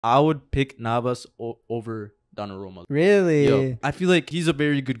I would pick Navas over Donnarumma. Really? Yo, I feel like he's a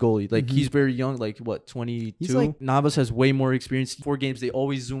very good goalie. Like he's very young, like what, 22? He's like- Navas has way more experience. 4 games, they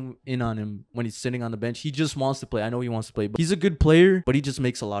always zoom in on him when he's sitting on the bench. He just wants to play. I know he wants to play, but he's a good player, but he just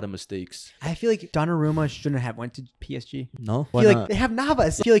makes a lot of mistakes. I feel like Donnarumma shouldn't have went to PSG. No? I Why feel not? like they have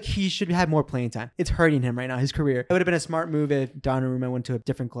Navas. I feel like he should have more playing time. It's hurting him right now, his career. It would have been a smart move if Donnarumma went to a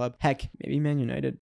different club. Heck, maybe Man United.